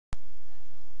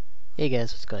Hey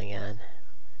guys, what's going on?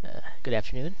 Good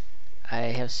afternoon. I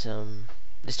have some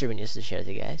disturbing news to share with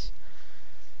you guys.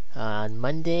 On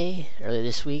Monday, earlier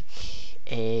this week,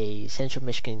 a Central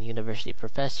Michigan University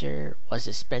professor was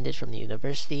suspended from the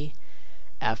university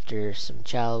after some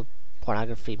child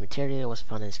pornography material was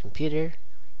found on his computer.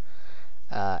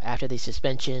 After the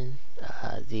suspension,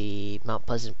 the Mount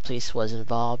Pleasant police was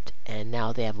involved, and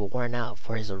now they have a warrant out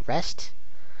for his arrest.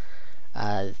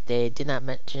 They did not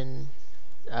mention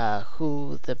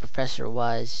who the professor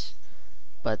was,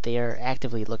 but they are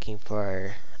actively looking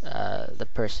for the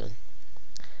person.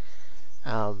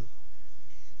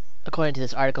 According to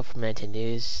this article from 19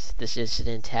 News, this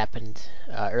incident happened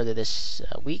earlier this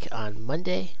week on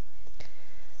Monday,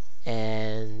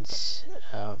 and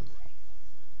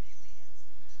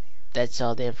that's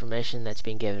all the information that's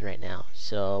being given right now.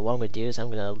 So what I'm going to do is I'm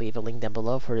going to leave a link down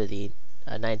below for the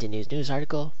 19 News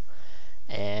article,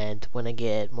 and when I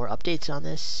get more updates on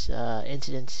this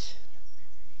incident,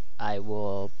 I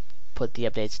will put the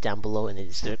updates down below in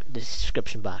the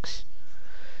description box.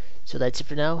 So that's it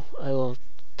for now. I will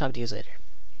talk to you guys later.